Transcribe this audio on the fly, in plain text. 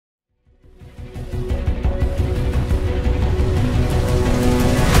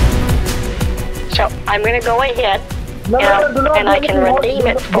I'm gonna go ahead, No, do not and I can redeem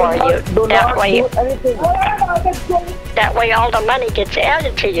it for you. That way, all the money gets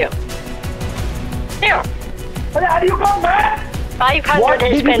added to you. Here. Are you come back? 500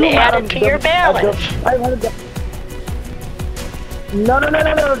 has been added to your balance. No.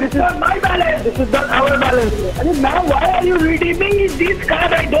 This is not my balance. This is not our balance. Now, why are you redeeming this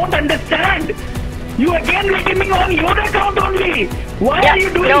card? I don't understand. You again redeeming on your account only. Why are you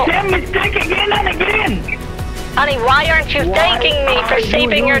doing same mistake again and again? Honey, why aren't you thanking me for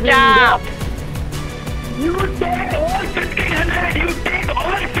saving your job? You take all 1500. You take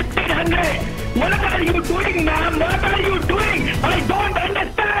all 1500. What are you doing, ma'am? What are you doing? I don't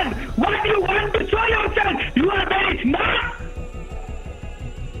understand. What do you want to show yourself? You are very smart.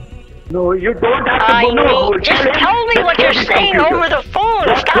 No, you don't have to know. Just tell me what you're saying over the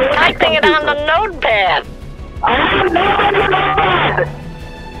phone. Stop typing it on the notepad. I am not on your notepad.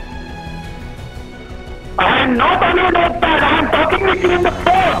 I am not on your notepad. I am talking with you on the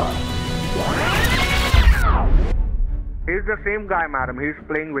phone. He's the same guy, madam. He's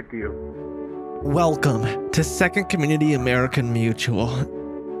playing with you. Welcome to Second Community American Mutual.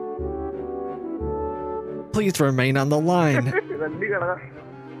 Please remain on the line.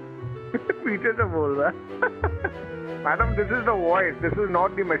 Madam, this is the voice. This is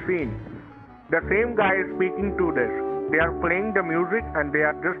not the machine. The same guy is speaking to this. They are playing the music and they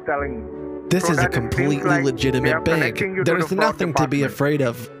are just telling you. This is a completely legitimate bank. There's nothing to be afraid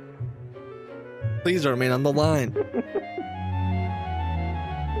of. Please remain on the line.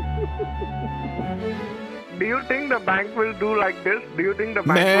 Do you think the bank will do like this? Do you think the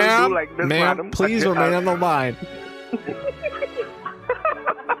bank will do like this, madam? Please remain on the line.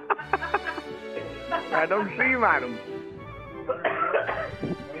 Madam, see, madam.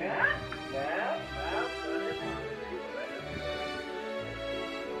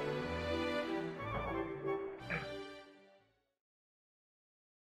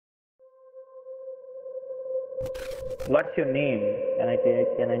 What's your name?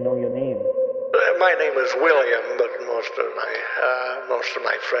 Can I know your name? My name is William, but most of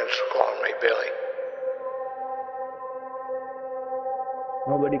my friends call me Billy.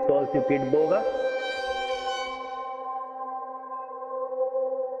 Nobody calls you Kid Boga?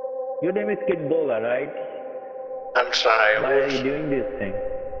 Your name is Kid Boga, right? I'm sorry. Why are you doing this thing?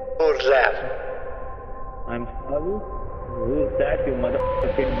 Who's that? I'm sorry? Who's that, you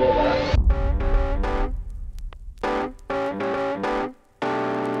motherfucker Kid Boga?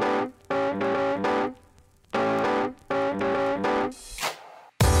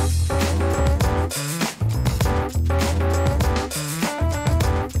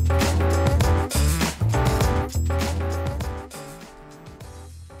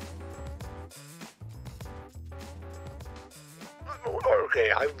 Okay,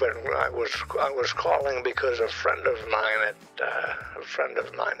 I was calling because a friend of mine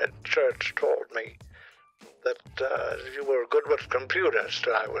at church told me that you were good with computers.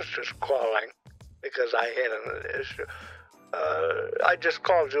 So I was just calling because I had an issue. I just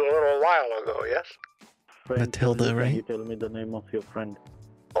called you a little while ago. Yes. Matilda, right? Can you tell me the name of your friend?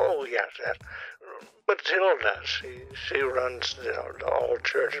 Oh yes. Matilda. She runs the All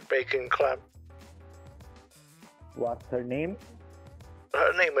Church Baking Club. What's her name?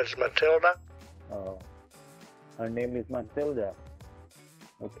 Her name is Matilda. Oh, her name is Matilda.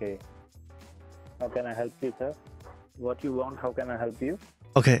 Okay. How can I help you, sir? What you want? How can I help you?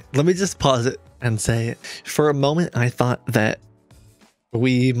 Okay, let me just pause it and say, for a moment, I thought that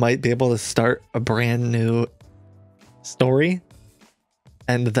we might be able to start a brand new story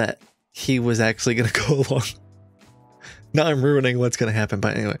and that he was actually going to go along. Now I'm ruining what's going to happen,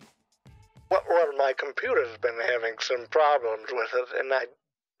 but anyway. Well, my computer's been having some problems with it, and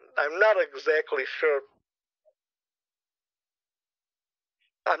I'm not exactly sure.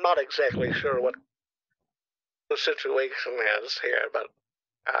 I'm not exactly sure what the situation is here, but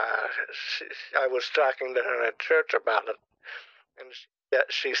I was talking to her at church about it, and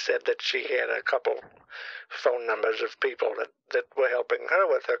she said that she had a couple phone numbers of people that were helping her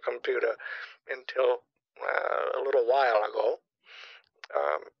with her computer until a little while ago.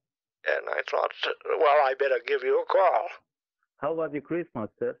 And I thought, well, I better give you a call. How was your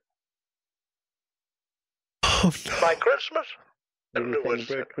Christmas, sir? Oh, no. My Christmas? Did you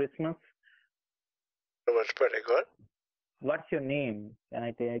celebrate Christmas? It was pretty good. What's your name?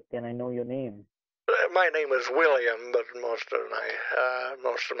 Can I know your name? My name is William, but most of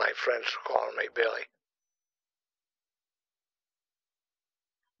my friends call me Billy.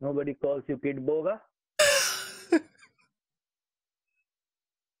 Nobody calls you Kid Boga?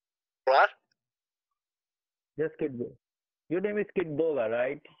 What? Just Kid Boga. Your name is Kid Boga,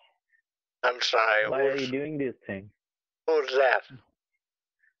 right? I'm sorry. Why are you doing this thing? Who's that?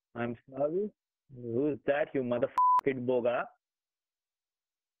 I'm sorry. Who's that, you motherfucking boga?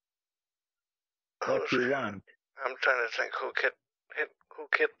 What you want? I'm trying to think who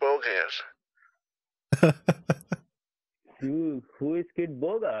Kid Boga is. Who is Kid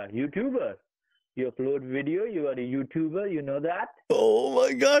Boga? YouTuber. You upload video, you are a YouTuber, you know that? Oh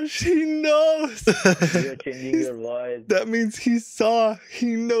my gosh, he knows. You're changing your voice. That means he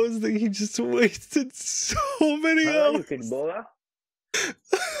knows that he just wasted so many How are you, hours. Kid Boga?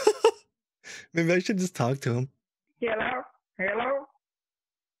 Maybe I should just talk to him. Hello? Hello?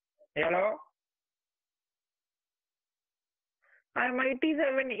 Hello? I'm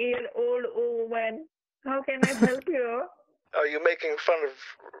 87-year-old woman. How can I help you? Are you making fun of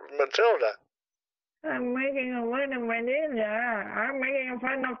Matilda? I'm making fun of Matilda. I'm making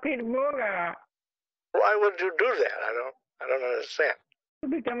fun of Kid Boga. Why would you do that? I don't understand. You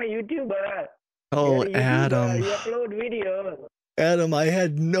become a YouTuber. Oh, You're a YouTuber. Adam. You upload videos. Adam, I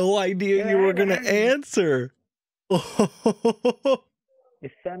had no idea you were going to answer. You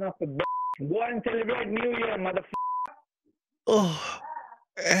son of a b****. Go and celebrate New Year, motherfucker. Oh,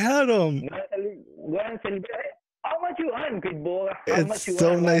 Adam. Go and celebrate. How much you earn, Kid Boga? It's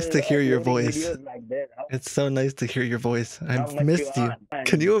so nice to hear your voice. It's so nice to hear your voice. I've missed you.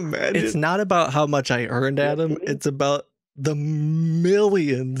 Can you imagine? It's not about how much I earned, Adam. It's about the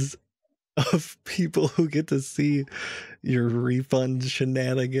millions of people who get to see your refund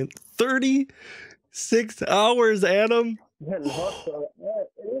shenanigans. 36 hours, Adam. Listen.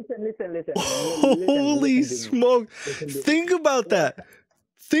 Holy smoke. Think about that.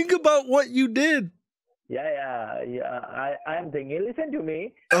 Think about what you did. Yeah. I am thinking. Listen to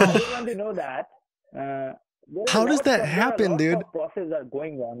me. Oh. I just want to know that. How does that happen, dude? Processes are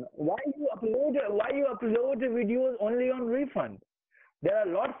going on. Why you upload videos only on refund? There are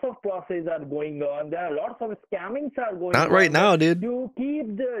lots of processes are going on. There are lots of scammings are going on. Not right now, dude. You keep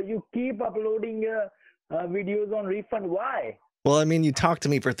uploading videos on refund. Why? Well, I mean, you talked to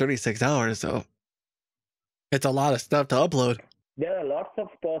me for 36 hours, so it's a lot of stuff to upload. There are lots of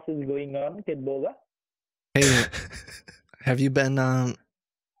processes going on, Kid Boga. Hey, have you been, I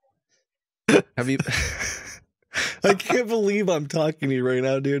can't believe I'm talking to you right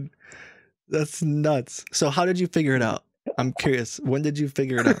now, dude. That's nuts. So how did you figure it out? I'm curious. When did you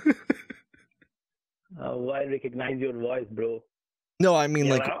figure it out? I recognize your voice, bro. No, I mean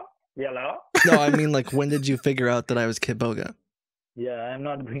Hello? No, I mean when did you figure out that I was Kid Boga? Yeah, I'm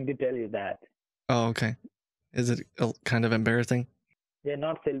not going to tell you that. Oh, okay. Is it kind of embarrassing? You are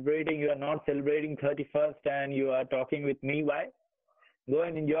not celebrating 31st and you are talking with me. Why? Go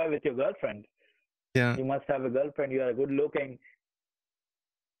and enjoy with your girlfriend. Yeah. You must have a girlfriend. You are good looking.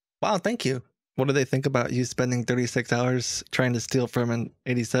 Wow, thank you. What do they think about you spending 36 hours trying to steal from an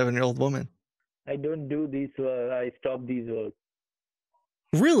 87-year-old woman? I don't do these work. I stop these work.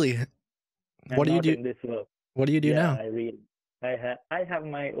 Really? What do you do? In this work. What do you do now? I have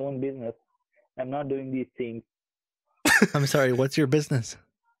my own business. I'm not doing these things. I'm sorry, what's your business?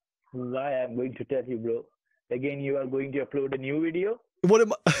 Why I'm going to tell you, bro. Again, you are going to upload a new video. What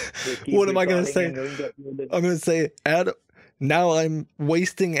am I going to say? I'm going to say, Adam, now I'm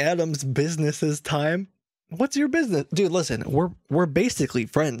wasting Adam's business's time. What's your business? Dude, listen, we're basically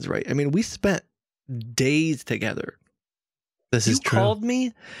friends, right? I mean, we spent days together. This is true. You called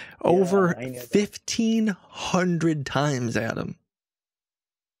me over 1,500 times, Adam.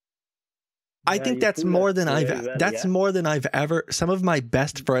 I think that's more than more than I've ever. Some of my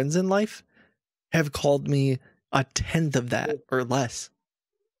best friends in life have called me a tenth of that or less.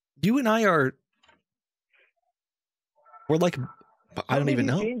 You and I we're like, I don't even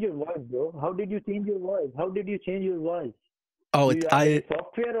know. How did you change your voice, bro? How did you change your voice? Oh, it's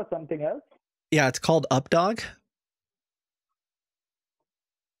software or something else? Yeah, it's called UpDog.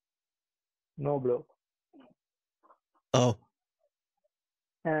 No, bro. Oh.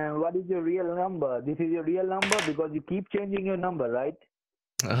 And what is your real number? This is your real number because you keep changing your number, right?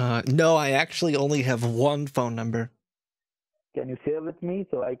 No, I actually only have one phone number. Can you share with me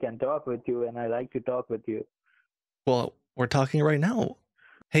so I can talk with you and I like to talk with you? Well, we're talking right now.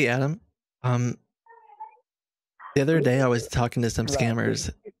 Hey, Adam. The other day I was talking to some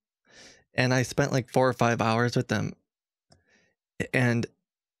scammers and I spent like 4 or 5 hours with them. And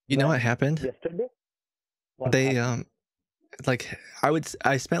you know what happened? Yesterday? They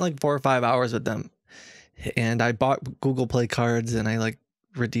I spent like 4 or 5 hours with them and I bought Google Play cards and I like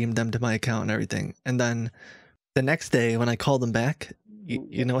redeemed them to my account and everything. And then the next day when I called them back,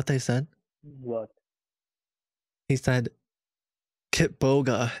 you know what they said? What? He said, Kid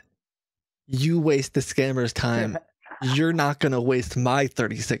Boga, you waste the scammer's time. You're not going to waste my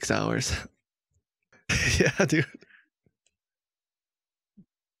 36 hours. Yeah, dude.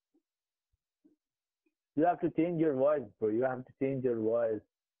 You have to change your voice, bro. You have to change your voice.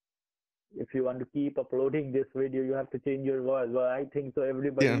 If you want to keep uploading this video, you have to change your voice. Well, I think so.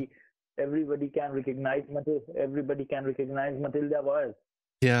 Everybody can recognize Matilda's voice.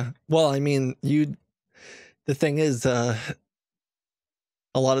 Yeah. Well, I mean, the thing is, a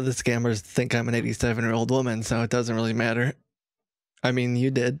lot of the scammers think I'm an 87-year-old woman, so it doesn't really matter. I mean,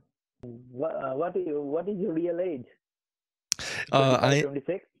 you did. What is your real age?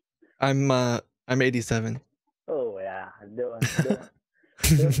 26? I'm 87. Oh yeah, don't tell lie.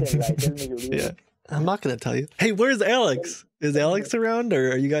 Tell me your real Yeah. age. I'm not gonna tell you. Hey, where's Alex? Is Alex around,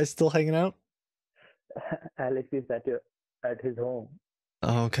 or are you guys still hanging out? Alex is at his home.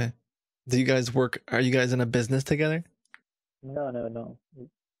 Oh, okay. Do you guys work? Are you guys in a business together? No.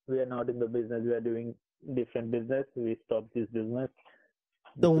 We are not in the business. We are doing different business. We stopped this business.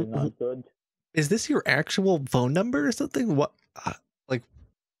 So, This is not good. Is this your actual phone number or something? What, like,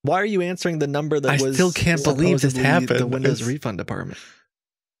 why are you answering the number that I was still can't believe this supposedly happened. the Windows It's- refund department?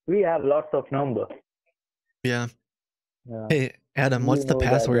 We have lots of numbers. Yeah. Yeah. Hey, Adam, You what's the know that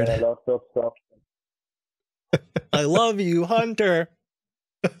password? there are lots of stuff. I love you, Hunter.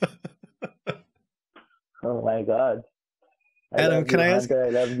 Oh my God. Adam, love can you, I ask- Hunter. I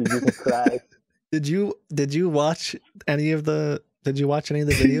love you, Jesus Christ. Did you watch any of the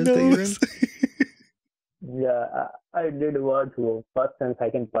videos that you were in? Yeah, I did watch first and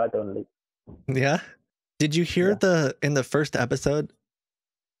second part only. Yeah. Did you hear Yeah. in the first episode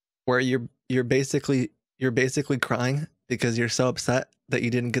where you're basically crying because you're so upset that you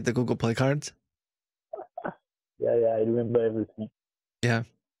didn't get the Google Play cards? Yeah, I remember everything.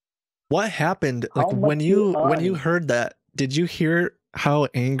 What happened? How Like much when you you earn? heard that, did you hear how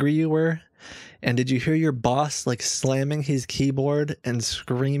angry you were? And did you hear your boss like slamming his keyboard and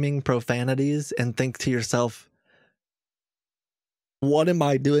screaming profanities and think to yourself, what am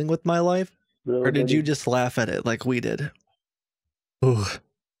I doing with my life? Bro, Or did buddy, you just laugh at it like we did? Ooh,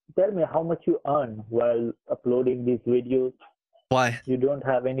 tell me how much you earn while uploading these videos? why? You don't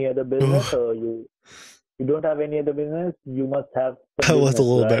have any other business, or you don't have any other business? You must have. some That was a business,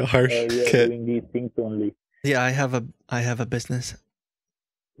 little bit right? harsh, Or you are Kit. doing these things only. Yeah, I have a business.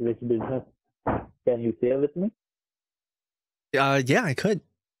 Which business? Can you share with me? Yeah, I could.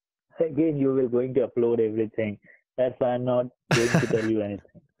 Again, you will going to upload everything. That's why I'm not going to tell you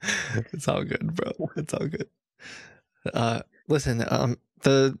anything. It's all good, bro. It's all good. Listen,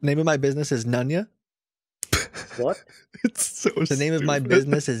 the name of my business is Nunya. What? It's so The name of my stupid.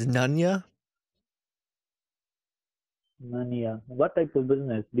 business is Nunya. Mania. What type of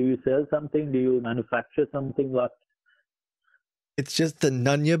business? Do you sell something? Do you manufacture something? What? It's just the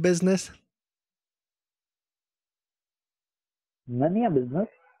Nunya business. Mania business?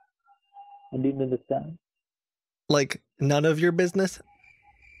 I didn't understand. Like none of your business.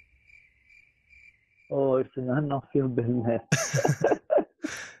 Oh, it's none of your business.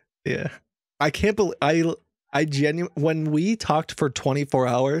 Yeah. I can't believe I genuinely, when we talked for 24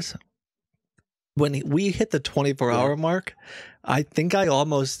 hours, when we hit the 24-hour mark, I think I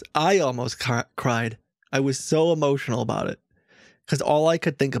almost cried. I was so emotional about it because all I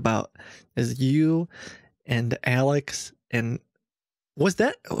could think about is you and Alex. And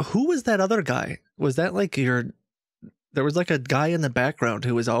who was that other guy? Was that like there was like a guy in the background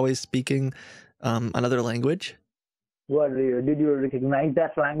who was always speaking another language? What? Did you recognize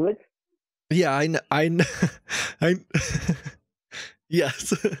that language? Yeah, I know.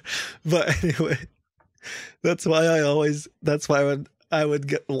 Yes. But anyway, that's why I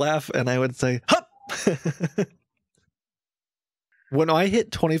would laugh and I would say, "Hup!" When I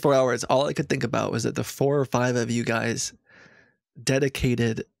hit 24 hours, all I could think about was that the 4 or 5 of you guys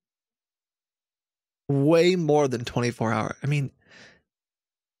dedicated way more than 24 hours. I mean,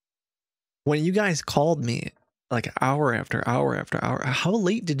 when you guys called me like hour after hour after hour, how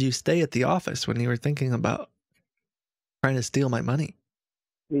late did you stay at the office when you were thinking about trying to steal my money?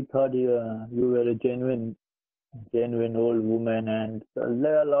 We thought you were a genuine old woman, and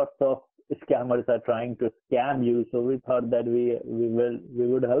there are lots of scammers are trying to scam you. So we thought that we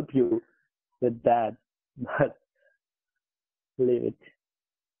would help you with that, but leave it.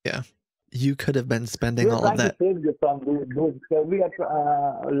 Yeah. You could have been We spending are all of trying that. to save you from those. We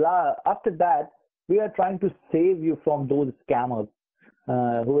are after that. We are trying to save you from those scammers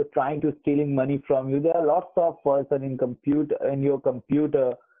who are trying to stealing money from you. There are lots of person in your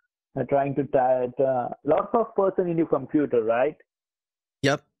computer trying to lots of person in your computer, right?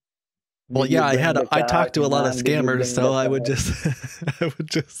 Yep. Well, Did you yeah, bring the I talked to a lot of card? Did you scammers, bring so the I would card?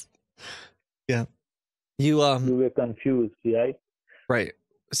 just yeah. You You were confused, right? right.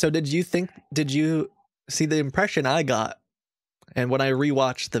 So did you see, the impression I got, and when I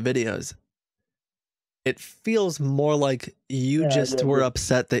rewatched the videos, it feels more like you just were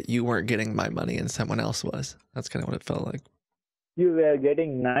upset that you weren't getting my money and someone else was. That's kind of what it felt like. You were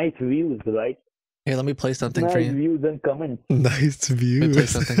getting nice views, right? Here, let me play something nice for you. Views and comments. Nice views. Let me play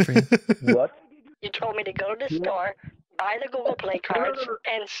something for you. What? You told me to go to the store, buy the Google Play cards,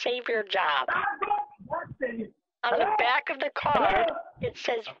 and save your job. On the back of the card, it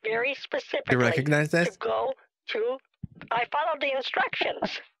says very specifically You recognize this? to go to. I followed the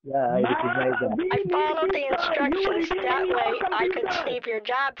instructions. Yeah, I recognize that. I followed the instructions. That way I could save your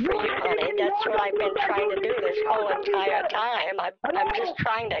job for you, honey. That's what I've been trying to do this whole entire time. I'm just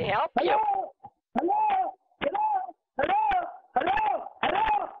trying to help you.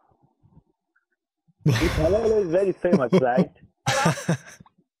 This hello is very famous, right?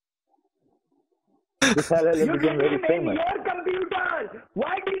 This hello has become very famous. Your computer.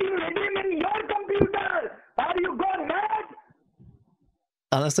 Why did you redeem in your computer? Are you gone mad?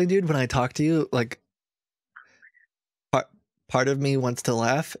 Honestly, dude, when I talk to you, like, part of me wants to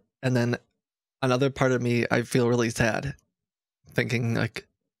laugh, and then another part of me, I feel really sad, thinking like,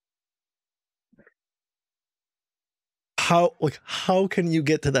 how can you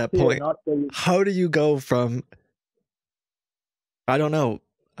get to that point? How do you go from, I don't know,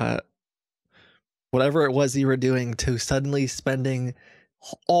 whatever it was you were doing, to suddenly spending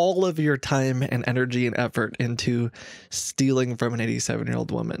all of your time and energy and effort into stealing from an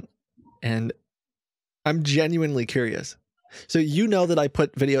 87-year-old woman? And I'm genuinely curious. So you know that I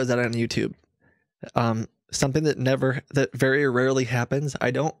put videos out on YouTube. Something that very rarely happens.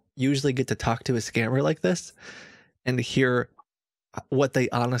 I don't usually get to talk to a scammer like this and hear what they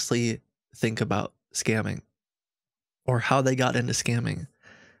honestly think about scamming or how they got into scamming.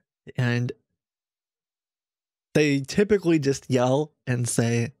 And they typically just yell and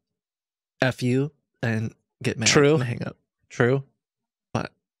say, F you, and get mad and hang up. True.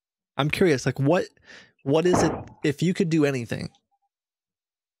 But I'm curious, like, what is it, if you could do anything,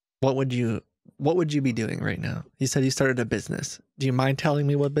 what would you be doing right now? You said you started a business. Do you mind telling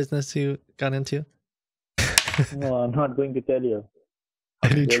me what business you got into? No, I'm not going to tell you.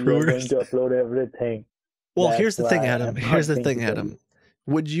 Any You're going to upload everything. Well, here's the thing, Adam. Here's the thing, Adam.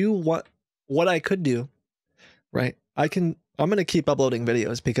 Would you want, what I could do, right? I'm going to keep uploading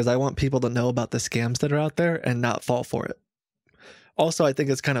videos because I want people to know about the scams that are out there and not fall for it. Also, I think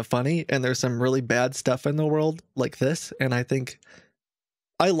it's kind of funny, and there's some really bad stuff in the world like this, and I think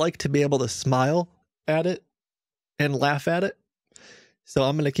I like to be able to smile at it and laugh at it. So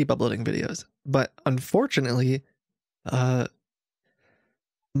I'm going to keep uploading videos. But unfortunately,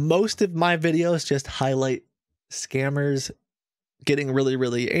 most of my videos just highlight scammers getting really,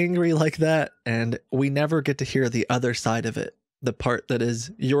 really angry like that, and we never get to hear the other side of it, the part that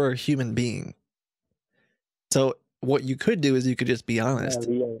is you're a human being. So what you could do is you could just be honest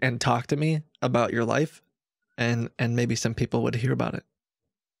and talk to me about your life, and maybe some people would hear about it.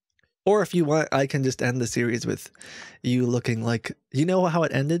 Or if you want, I can just end the series with you looking like, you know how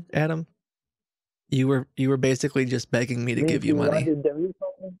it ended, Adam? You were basically just begging me to give you money.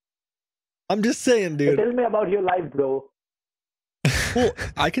 I'm just saying, dude. Tell me about your life, bro. Well,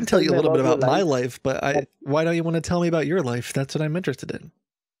 I can tell you a little bit about my life, but why don't you want to tell me about your life? That's what I'm interested in.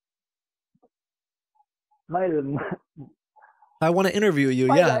 I want to interview you,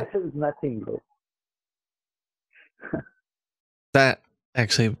 my yeah. life is nothing, bro. That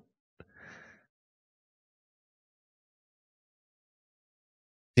actually...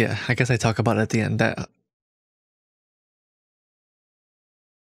 Yeah, I guess I talk about it at the end.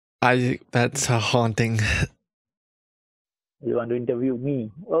 That's a haunting... You want to interview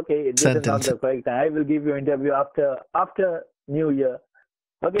me? Okay, this is not the correct time. I will give you an interview after New Year.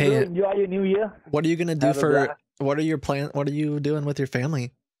 Okay, hey, enjoy your New Year. What are you gonna do for? What are your plans? What are you doing with your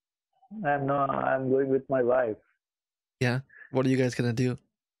family? I'm going with my wife. Yeah. What are you guys gonna do?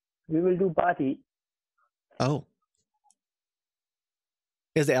 We will do party. Oh.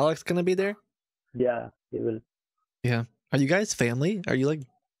 Is Alex gonna be there? Yeah, he will. Yeah. Are you guys family? Are you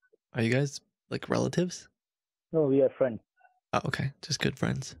guys like relatives? No, we are friends. Oh, okay. Just good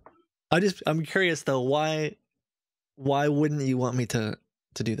friends. I'm curious though, why wouldn't you want me to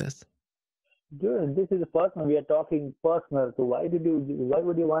do this? Dude, this is personal. We are talking personal. So why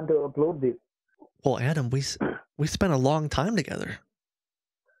would you want to upload this? Well, Adam, we spent a long time together.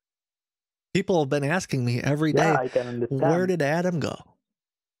 People have been asking me every day, I can understand. Where did Adam go?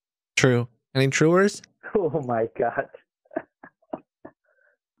 True. Any truers? Oh my God.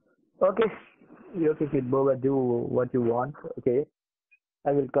 Okay. Okay, Kid Boba, do what you want. Okay.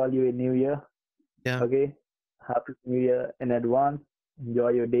 I will call you in New Year. Yeah. Okay. Happy New Year in advance. Enjoy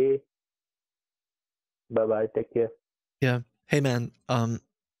your day. Bye bye. Take care. Yeah. Hey man, I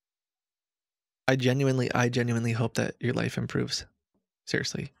genuinely hope that your life improves.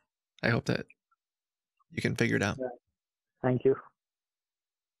 Seriously. I hope that you can figure it out. Thank you.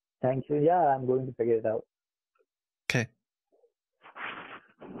 Thank you. Yeah, I'm going to figure it out. Okay.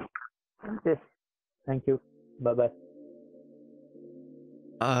 Okay. Thank you. Bye bye.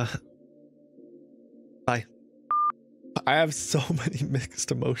 Bye. I have so many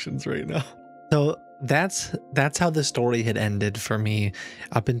mixed emotions right now. So that's how the story had ended for me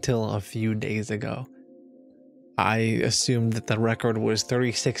up until a few days ago. I assumed that the record was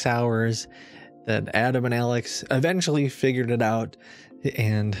 36 hours, that Adam and Alex eventually figured it out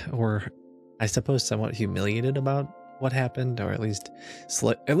and were, I suppose, somewhat humiliated about what happened, or at least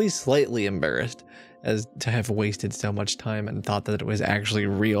slightly embarrassed as to have wasted so much time and thought that it was actually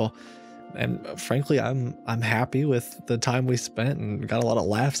real. And frankly, I'm happy with the time we spent and got a lot of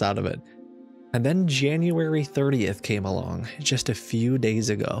laughs out of it. And then January 30th came along just a few days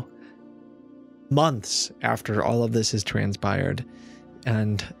ago, months after all of this has transpired,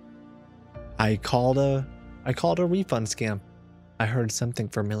 and I called a refund scam. I heard something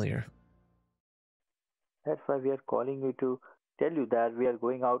familiar. That's why we are calling you to tell you that we are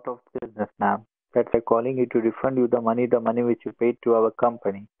going out of business, ma'am. That's why calling you to refund you the money which you paid to our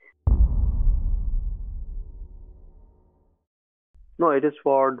company. No, it is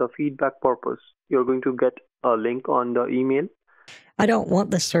for the feedback purpose. You're going to get a link on the email. I don't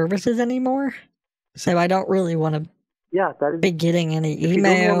want the services anymore, so I don't really want to Yeah, that is. be getting any If you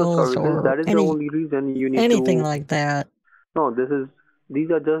don't want the emails services, or that is the only reason you need anything to. like that. No, these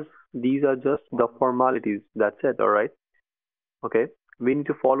are just the formalities. That's it. All right. Okay. We need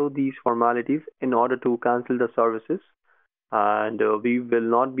to follow these formalities in order to cancel the services, and we will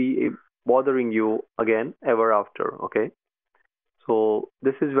not be bothering you again ever after. Okay. So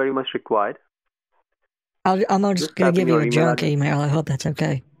this is very much required. I'm just Just going type to in give you your a email junk address. email. I hope that's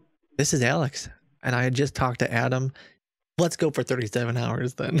okay. This is Alex, and I had just talked to Adam. Let's go for 37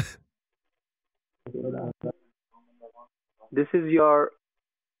 hours then. This is your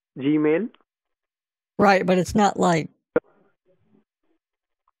Gmail. Right, but it's not like...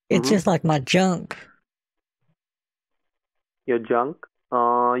 It's Mhm. just like my junk. Your junk.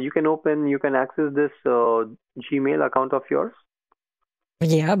 You can access this Gmail account of yours.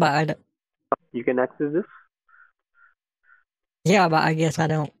 Yeah, but You can access this. I guess I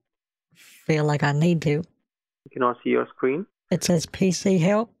don't feel like I need to. You cannot see your screen. It says PC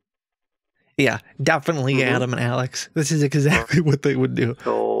help. Yeah, definitely Mhm. Adam and Alex. This is exactly what they would do.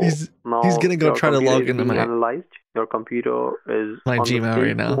 So now He's gonna go your try to computer log is into being my analyzed. Your computer is my on the Gmail safe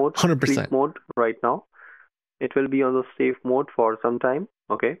right now. mode, 100%. sleep mode right now. It will be on the safe mode for some time.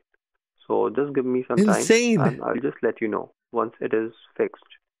 Okay. So just give me some Insane. time, and I'll just let you know once it is fixed.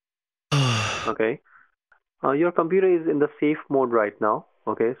 Okay. Your computer is in the safe mode right now.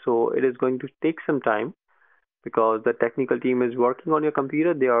 Okay. So it is going to take some time because the technical team is working on your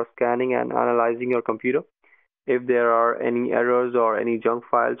computer. They are scanning and analyzing your computer. If there are any errors or any junk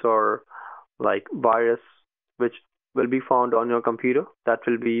files or like virus which will be found on your computer, that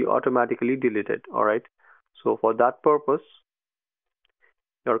will be automatically deleted. All right. So for that purpose,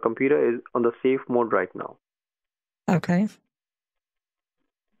 your computer is on the safe mode right now. Okay.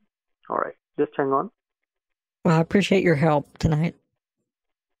 All right. Just hang on. Well, I appreciate your help tonight.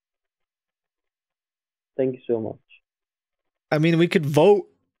 Thank you so much. I mean, we could vote.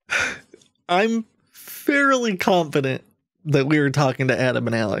 I'm fairly confident that we were talking to Adam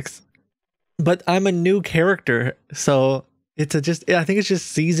and Alex, but I'm a new character, so I think it's just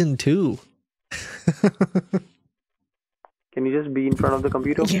season 2. Can you just be in front of the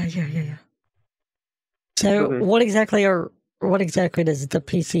computer? Yeah. So Okay. what exactly does the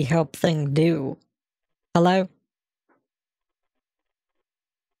PC help thing do? Hello?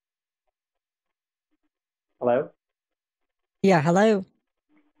 Hello. Yeah, hello?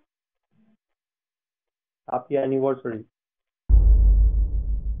 Happy anniversary.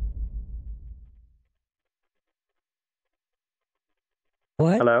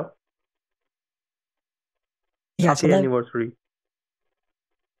 What? Hello. Yes, Happy hello? anniversary.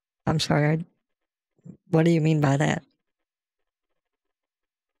 I'm sorry. What do you mean by that?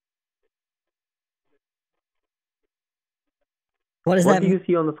 What does What that do you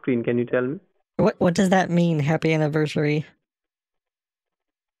see on the screen? Can you tell me? What does that mean, happy anniversary?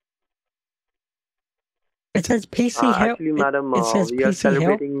 It says PC help. Actually, madam, it says we are PC help.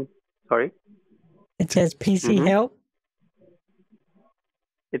 celebrating. Sorry. It says PC Mhm. help.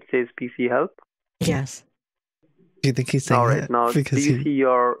 It says PC help. Yes. Do you think he's saying All right. that Now, do because you see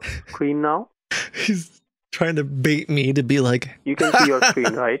your screen now? he's trying to bait me to be like, You can see your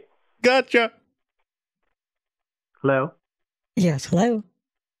screen, right? gotcha. Hello. Yes, hello.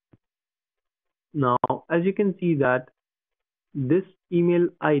 Now, as you can see that this email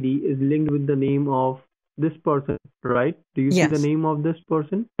ID is linked with the name of this person, right? Do you see the Yes. name of this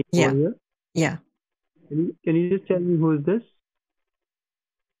person Yeah. over here? Yeah. Can you just tell me who is this?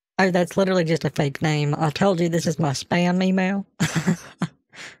 Oh, that's literally just a fake name. I told you this is my spam email.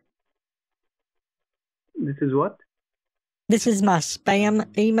 This is what? This is my spam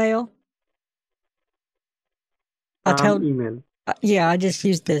email. Email. Yeah, I just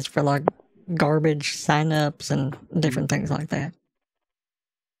use this for like garbage signups and different things like that.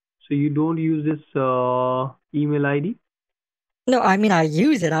 So you don't use this email ID? No, I mean I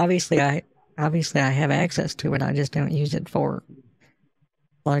use it. Obviously I have access to it. I just don't use it for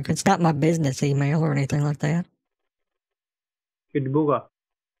like it's not my business email or anything like that. Kitboga.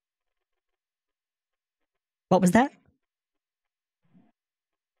 What was that?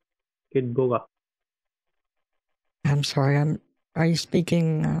 Kitboga. I'm sorry. Are you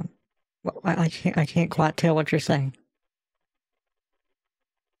speaking? I can't quite tell what you're saying.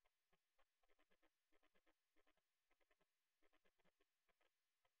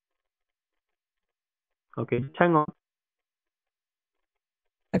 Okay, hang on.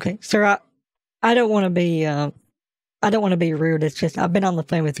 Okay, sir. I don't want to be. I don't want to be rude. It's just I've been on the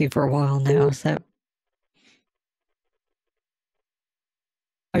phone with you for a while now. So,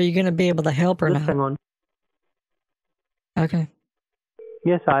 are you going to be able to help or Just not? hang on. Okay.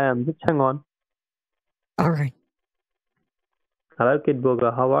 Yes, I am. Just hang on. All right. Hello,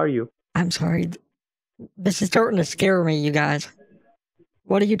 Kitboga. How are you? I'm sorry. This is starting to scare me, you guys.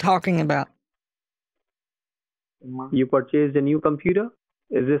 What are you talking about? You purchased a new computer?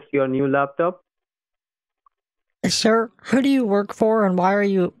 Is this your new laptop? Sir, who do you work for and why are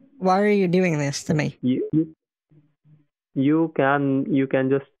you doing this to me? You can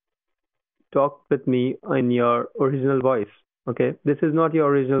just talk with me in your original voice. Okay, this is not your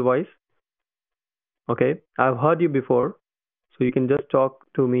original voice. Okay, I've heard you before, so you can just talk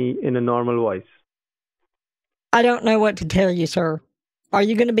to me in a normal voice. I don't know what to tell you, sir. Are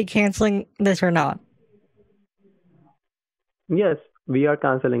you going to be canceling this or not? Yes, we are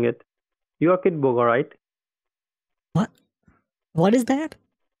canceling it. You are Kitboga, right? What? What is that?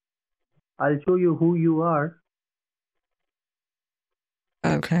 I'll show you who you are.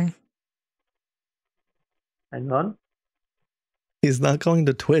 Okay. Hang on. He's not going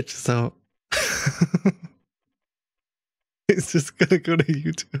to Twitch, so he's just gonna go to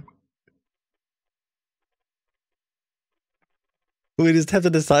YouTube. We just have to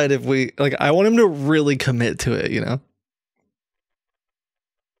decide if we like. I want him to really commit to it, you know.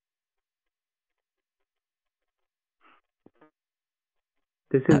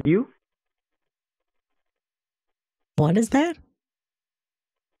 This is you? What is that?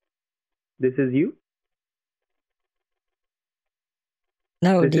 This is you?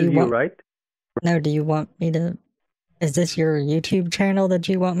 No, This do is you you, want? right? No, do you want me to? Is this your YouTube channel that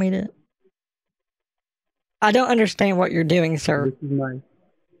you want me to? I don't understand what you're doing, sir.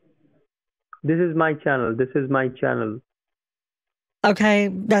 This is my channel. This is my channel. Okay,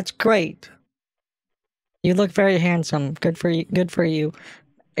 that's great. You look very handsome. Good for you. Good for you.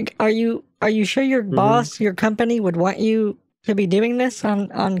 Are you sure your boss, your company would want you to be doing this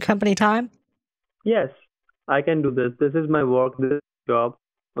on company time? Yes, I can do this. This is my work. This is my job.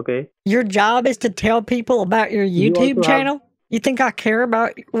 Okay. Your job is to tell people about your You YouTube also have- channel? You think I care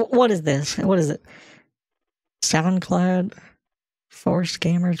about what is this? What is it? SoundCloud? 4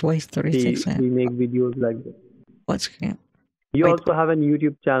 scammers waste 36 cents. We make videos like this. What scam? You Wait. also have a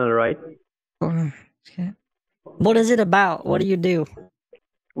YouTube channel, right? What is it about? What do you do?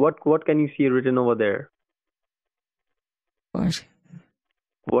 What can you see written over there? What?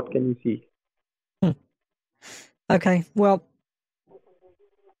 What can you see? Okay, well,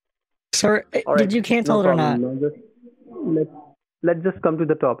 sir, All did right, you cancel no it or not? problem. Now let's just come to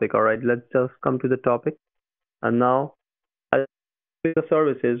the topic. All right, let's just come to the topic. And now, the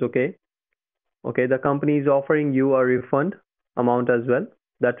services, okay? Okay, the company is offering you a refund amount as well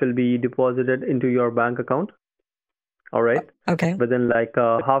that will be deposited into your bank account. All right, Okay. within like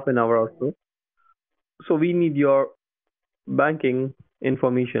half an hour or so. So we need your banking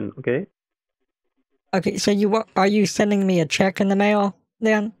information, okay? Okay, so are you sending me a check in the mail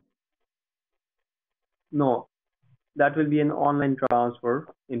then? No, that will be an online transfer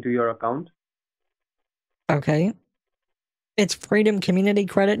into your account. Okay. It's Freedom Community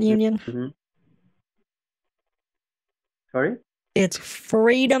Credit Union? Sorry? It's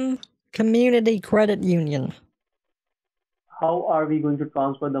Freedom Community Credit Union. How are we going to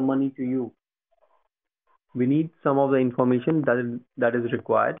transfer the money to you? We need some of the information that is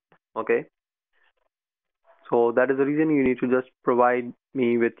required. Okay. So that is the reason you need to just provide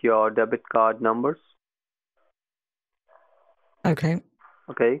me with your debit card numbers. Okay.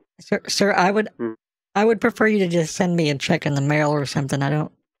 Okay. Sir, I would prefer you to just send me a check in the mail or something. I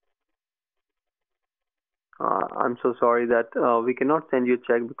don't. I'm so sorry that we cannot send you a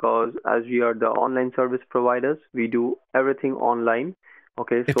check because as we are the online service providers, we do everything online.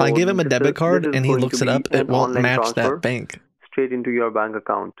 Okay. If so I give him a this debit is card and he going looks to it up, be it an won't online match transfer that bank. straight into your bank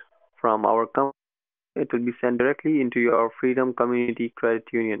account from our company. It will be sent directly into your Freedom Community Credit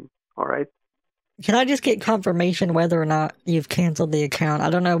Union. All right. Can I just get confirmation whether or not you've canceled the account? I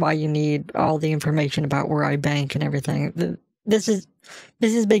don't know why you need all the information about where I bank and everything. This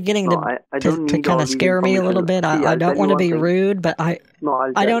is beginning No, I don't to need kind all of these scare me a little information. bit. See, I I'll don't tell you want to one be thing. rude, but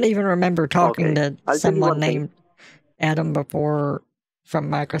No, I don't even remember talking Okay. to I'll tell you someone one thing. named Adam before from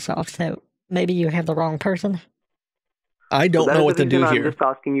Microsoft. So maybe you have the wrong person. I don't that know is what the to do reason I'm here. just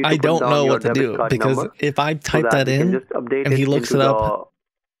asking you to I put don't down know your what to debit do card because number if I so type that that we can in just update and he it looks into it up,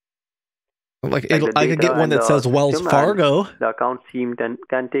 like the I could data get one and that the says Wells system, and Fargo, the account team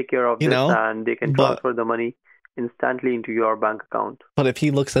can take care of you this, know, and they can but transfer the money instantly into your bank account. if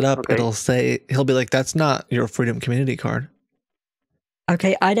he looks it up, Okay. he'll be like, that's not your Freedom Community card.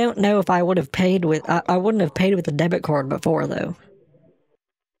 Okay, I don't know if I would have paid with. I wouldn't have paid with a debit card before, though.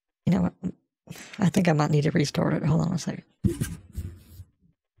 You know what? I think I might need to restart it. Hold on a second.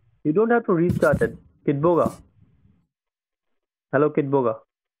 You don't have to restart it. Kidboga. Hello, Kidboga.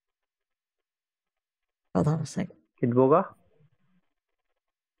 Hold on a second. Kidboga.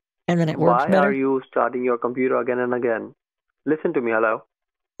 And then it works Why better. are you starting your computer again and again? Listen to me. Hello.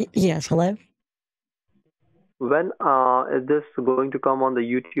 Yes. Hello. When is this going to come on the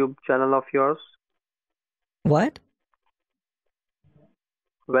YouTube channel of yours? What?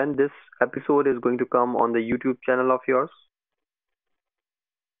 When this episode is going to come on the YouTube channel of yours?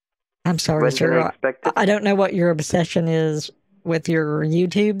 I'm sorry, When can I sir. expect it? I don't know what your obsession is with your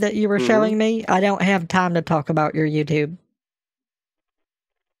YouTube that you were showing me. I don't have time to talk about your YouTube.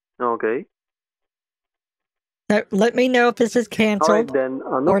 Okay. So let me know if this is All canceled right then. No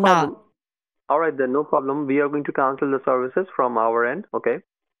or problem. not. All right then. No problem. We are going to cancel the services from our end. Okay.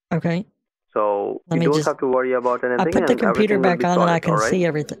 Okay. So Let you me don't just- have to worry about anything. I put the and computer everything will back be on and I sorted, can all right? see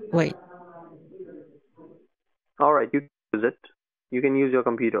everything. Wait. All right. You can use it. You can use your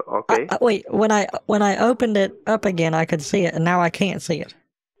computer. Okay. Wait. When I opened it up again, I could see it, and now I can't see it.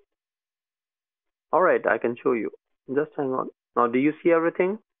 All right. I can show you. Just hang on. Now, do you see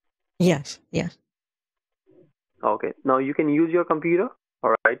everything? Yes. Yes. Okay. Now you can use your computer.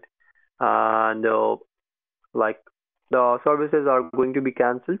 All right. And like the services are going to be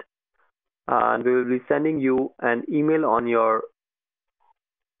cancelled, and we will be sending you an email on your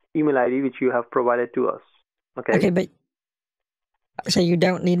email ID which you have provided to us. Okay. Okay, but so you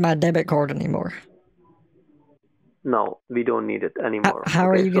don't need my debit card anymore. No, we don't need it anymore. How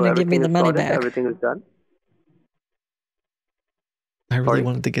are Okay, you going to give me everything the is money sorted, back? Everything is done. I really Sorry?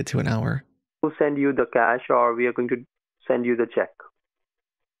 wanted to get to an hour. We'll send you the cash, or we are going to send you the check.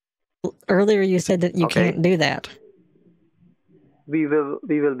 Earlier you said that you Okay. can't do that. We will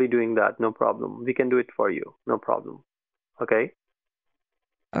be doing that. No problem. We can do it for you. No problem. Okay.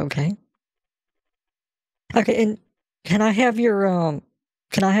 Okay. Okay, and can I have your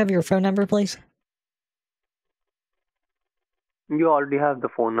phone number, please? You already have the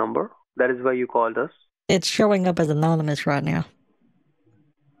phone number. That is why you called us. It's showing up as anonymous right now.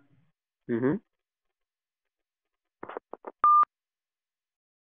 Mm-hmm.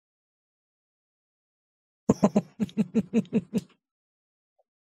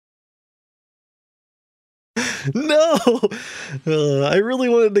 No, I really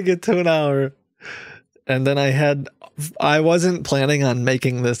wanted to get to an hour, and then I wasn't planning on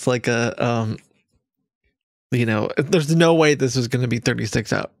making this like a there's no way this was going to be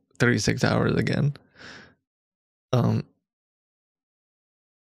 36 hours again. I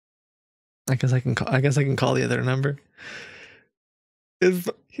guess I can call the other number. If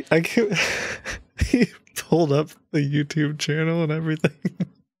I can, he pulled up the YouTube channel and everything.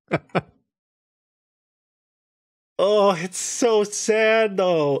 Oh, it's so sad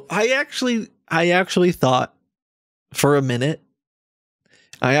though. I actually thought for a minute,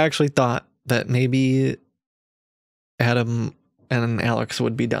 that maybe Adam and Alex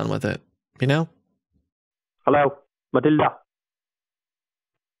would be done with it, you know? Hello, Matilda.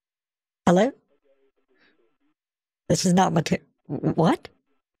 Hello? This is not what?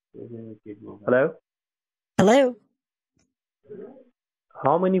 Hello. Hello?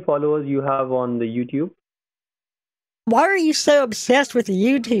 How many followers you have on the YouTube? Why are you so obsessed with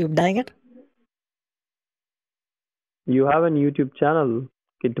YouTube, dang it? You have a YouTube channel,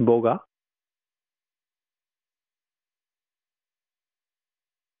 Kitboga.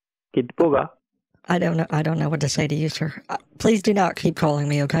 Kid Boga. I don't know. I don't know what to say to you, sir. Please do not keep calling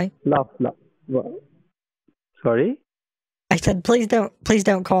me, okay? Laugh. What? Sorry? I said please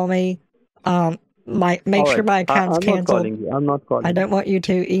don't call me. Make sure my account's I'm canceled. not calling you. I'm not calling. I don't want you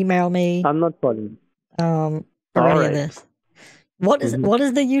to email me. I'm not calling. Or All any right. of this. What is the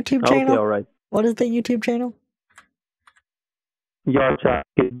YouTube channel? Okay, all right. What is the YouTube channel? Your chat.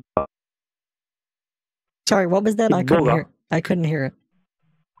 Sorry, what was that? Kid Boga. I couldn't hear it.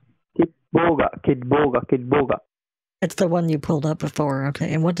 Kid Boga. It's the one you pulled up before,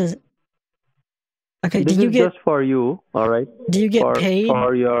 okay? And what does? Okay, This is just for you, all right? Do you get paid?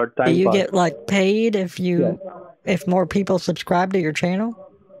 For your time Do you pass. get like paid if if more people subscribe to your channel?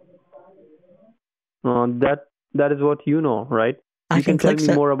 That is what you know, right? I You can tell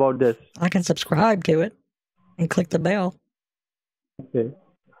me more about this. I can subscribe to it and click the bell. Okay.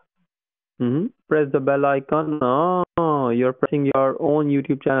 Press the bell icon. Oh, you're pressing your own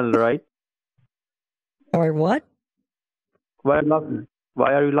YouTube channel, right? Or what? Why are you laughing?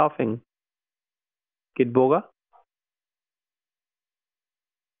 Why are you laughing? Kid Boga?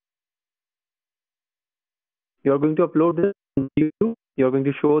 You're going to upload this on YouTube. You're going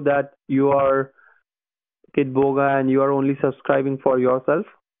to show that you are Kid Boga and you are only subscribing for yourself.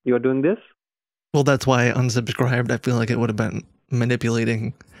 You're doing this? Well, that's why I unsubscribed. I feel like it would have been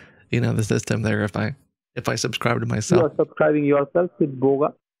manipulating, the system there if I subscribed to myself. You're subscribing yourself, Kid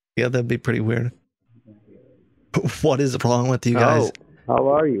Boga? Yeah, that'd be pretty weird. What is wrong with you guys? How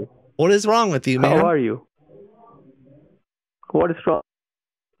are you? What is wrong with you, man? How are you? What is wrong?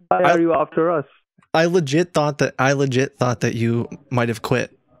 Why are you after us? I legit thought that you might have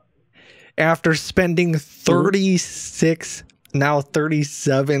quit. After spending 36, now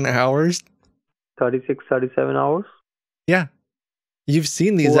 37 hours. 36, 37 hours? Yeah. You've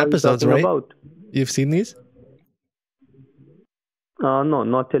seen these episodes, right? You've seen these? No,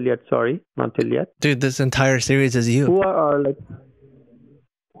 not till yet. Sorry, not till yet. Dude, this entire series is you. Who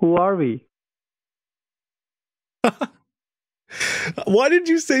are we? Why did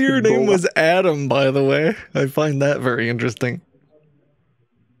you say your name was Adam, by the way? I find that very interesting.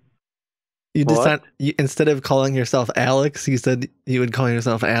 You decided, instead of calling yourself Alex, you said you would call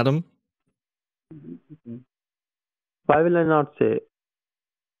yourself Adam? Why will I not say?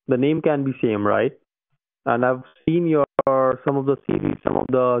 The name can be same, right? And I've seen some of the series, some of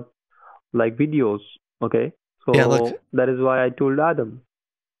the videos, okay? So yeah, look, that is why I told Adam.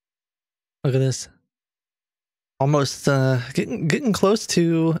 Look at this. Almost getting close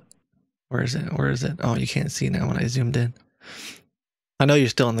to, where is it? Oh, you can't see now when I zoomed in. I know you're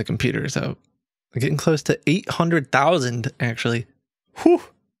still on the computer, so we're getting close to 800,000 actually. Whew.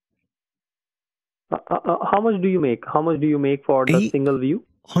 How much do you make? How much do you make for the single view?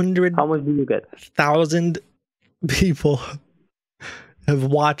 100. How much do you get? 1,000 people have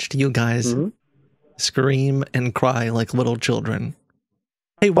watched you guys scream and cry like little children.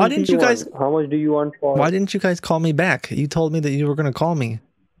 Hey, why didn't you guys? How much do you want for? Why didn't you guys call me back? You told me that you were going to call me.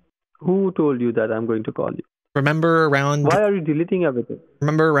 Who told you that I'm going to call you? Remember around? Why are you deleting everything?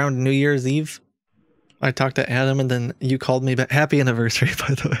 Remember around New Year's Eve? I talked to Adam and then you called me back. Happy anniversary,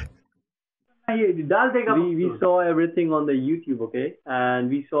 by the way. We saw everything on the YouTube, okay? And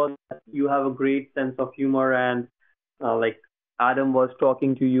we saw that you have a great sense of humor and Adam was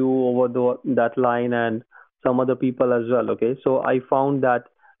talking to you over that line and some other people as well, okay? So I found that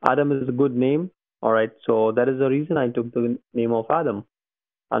Adam is a good name, all right? So that is the reason I took the name of Adam.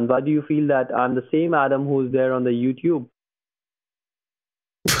 And why do you feel that I'm the same Adam who's there on the YouTube?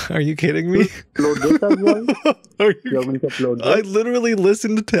 Are you kidding me? Upload this as well? You're going to upload this? I literally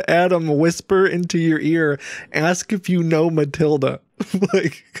listened to Adam whisper into your ear, ask if you know Matilda.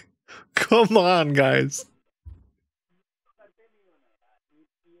 Come on, guys.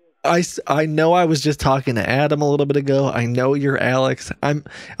 I know I was just talking to Adam a little bit ago. I know you're Alex.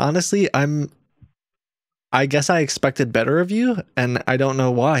 I guess I expected better of you, and I don't know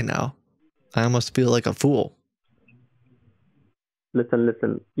why now. I almost feel like a fool.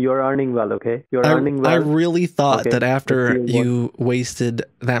 Listen. You're earning well, okay? You're earning well. I really thought that after you wasted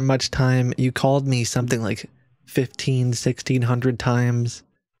that much time, you called me something like 1,600 times.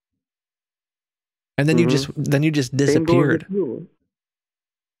 And then you just disappeared.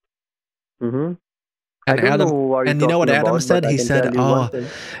 Mm-hmm. And you know what Adam said? He said,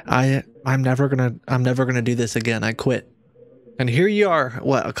 I'm never gonna do this again. I quit. And here you are,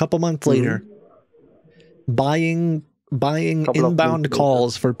 a couple months later, buying inbound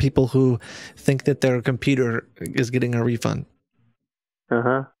calls for people who think that their computer is getting a refund.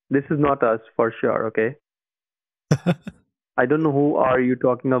 This is not us for sure, okay? I don't know who are you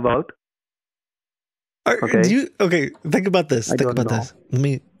talking about. Okay, think about this. Think about this.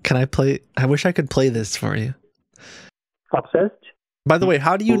 Can I play? I wish I could play this for you. Obsessed? By the way,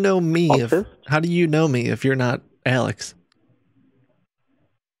 how do you know me? Obsessed? How do you know me if you're not Alex?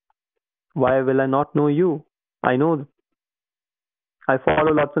 Why will I not know you? I know. I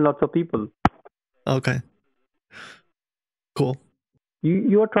follow lots and lots of people. Okay. Cool.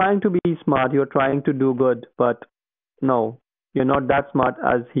 You are trying to be smart. You're trying to do good, but no, you're not that smart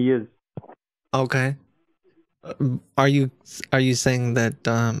as he is. Okay. Are you saying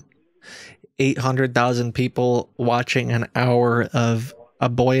that 800,000 people watching an hour of a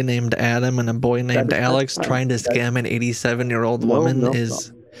boy named Adam and a boy named Alex trying to scam an 87-year-old woman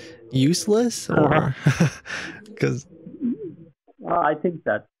is useless, or because I think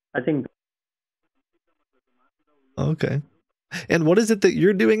that. Okay. And what is it that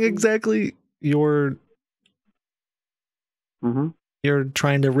you're doing exactly? You're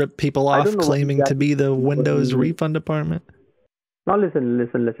trying to rip people off, claiming to be the Windows refund department. Now listen. Let's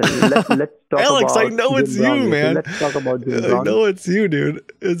talk Alex, about I know it's Jim Browning. you, man. Let's talk about Jim I Browning. know it's you, dude.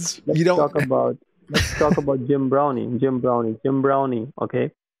 Let's talk about Jim Browning. Jim Browning,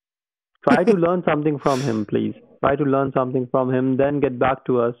 okay? Try to learn something from him, please. Try to learn something from him, then get back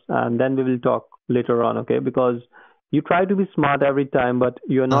to us, and then we will talk later on, okay? Because you try to be smart every time, but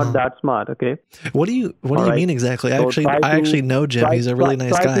you're not that smart, okay? What do you mean exactly? I actually know Jim. He's a really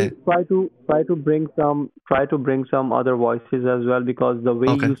nice guy. Try to bring some other voices as well, because the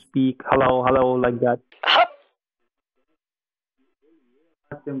way you speak, hello, like that.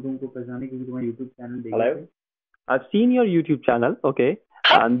 Hello? I've seen your YouTube channel, okay?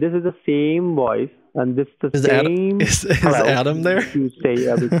 And this is the same voice, and this is the same. Is Adam there? You say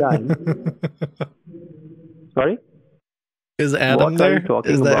every time. Sorry? Is Adam there?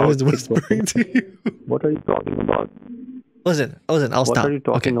 Is that who's whispering to you? What are you talking about? Listen, I'll stop. What are you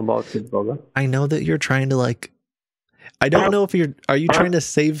talking about, Kid Burger? I know that you're trying to I don't know if are you trying to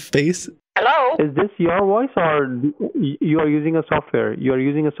save face? Hello? Is this your voice, or you are using a software? You are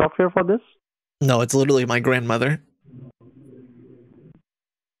using a software for this? No, it's literally my grandmother.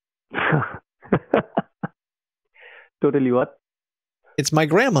 Totally what? It's my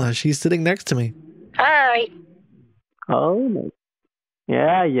grandma. She's sitting next to me. Hi. Oh, nice.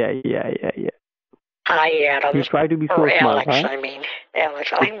 Yeah. Hi, Adam. You try to be so Alex, smart, huh?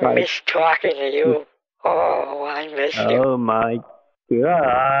 Alex, I miss talking to you. Oh, I miss you. Oh my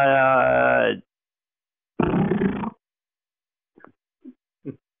God.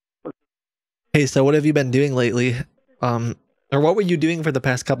 Hey, so what have you been doing lately? Or what were you doing for the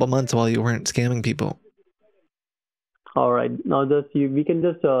past couple months while you weren't scamming people? All right. Now we can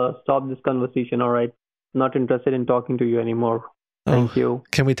just stop this conversation, all right? Not interested in talking to you anymore. Thank you.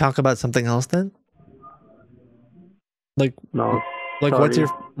 Can we talk about something else then? No. Sorry.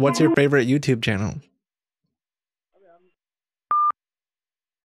 what's your favorite YouTube channel?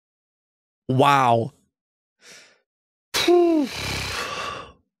 Wow.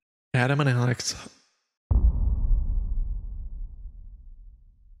 Adam and Alex.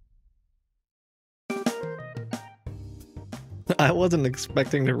 I wasn't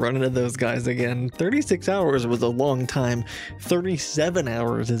expecting to run into those guys again. 36 hours was a long time. 37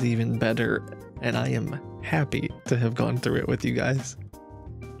 hours is even better. And I am happy to have gone through it with you guys.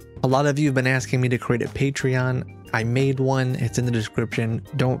 A lot of you have been asking me to create a Patreon. I made one. It's in the description.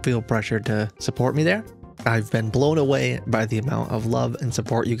 Don't feel pressured to support me there. I've been blown away by the amount of love and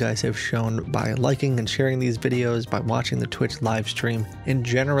support you guys have shown by liking and sharing these videos, by watching the Twitch live stream, and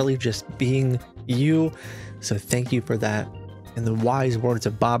generally just being you. So thank you for that. In the wise words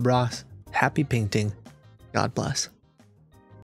of Bob Ross, happy painting. God bless.